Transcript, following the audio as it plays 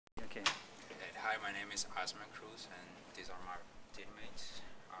Hi, my name is Asman Cruz, and these are my teammates,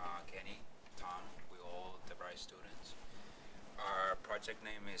 Kenny, Tom. We all DeVry students. Our project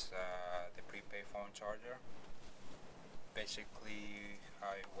name is the prepaid phone charger. Basically,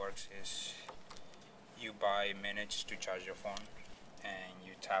 how it works is you buy minutes to charge your phone, and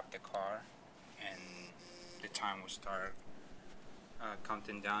you tap the car, and the time will start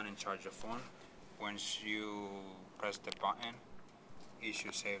counting down and charge your phone. Once you press the button, it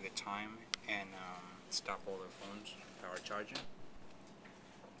should save the time and stop all the phones that are charging.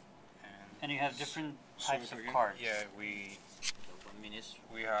 And you have different types of cards. Yeah, we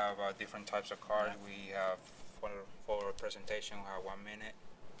have different types of cards. Yeah. We have for a presentation we have 1 minute,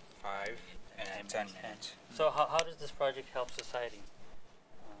 5, and 10 minutes. So how does this project help society?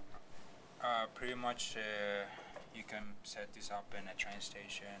 Pretty much you can set this up in a train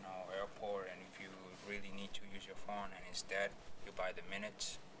station or airport, and if you really need to use your phone and instead you buy the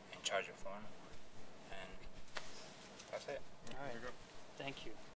minutes and charge your phone, and that's it. All right. Thank you.